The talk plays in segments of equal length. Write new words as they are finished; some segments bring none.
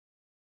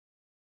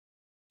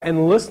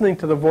and listening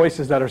to the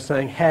voices that are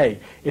saying, hey,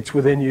 it's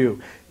within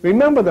you.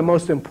 Remember, the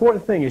most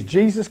important thing is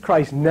Jesus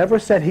Christ never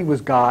said he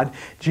was God.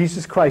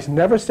 Jesus Christ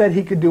never said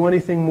he could do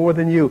anything more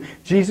than you.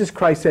 Jesus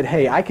Christ said,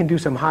 hey, I can do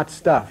some hot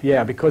stuff,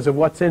 yeah, because of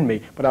what's in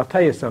me. But I'll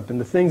tell you something,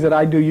 the things that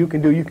I do, you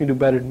can do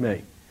better than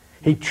me.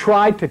 He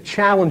tried to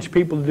challenge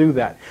people to do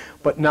that.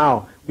 But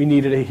now, we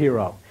needed a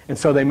hero. And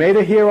so they made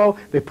a hero,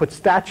 they put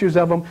statues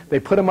of him, they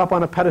put him up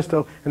on a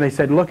pedestal, and they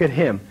said, look at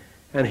him.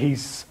 And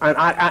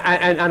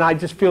I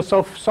just feel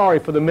so sorry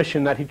for the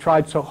mission that he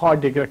tried so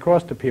hard to get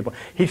across to people.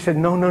 He said,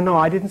 no,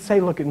 I didn't say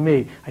look at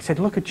me. I said,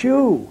 look at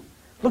you.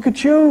 Look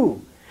at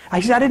you. I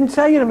said, I didn't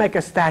tell you to make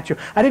a statue.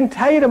 I didn't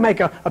tell you to make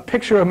a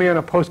picture of me on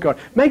a postcard.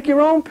 Make your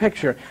own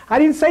picture. I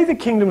didn't say the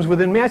kingdom's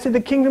within me. I said the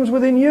kingdom's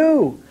within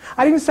you.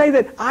 I didn't say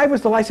that I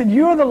was the light. I said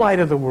you're the light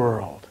of the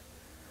world.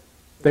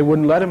 They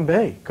wouldn't let him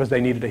be because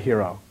they needed a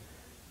hero.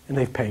 And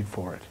they've paid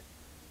for it.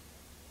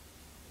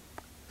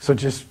 So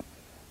just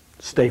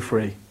stay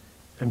free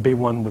and be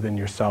one within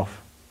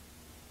yourself.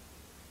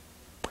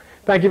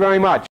 Thank you very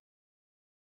much.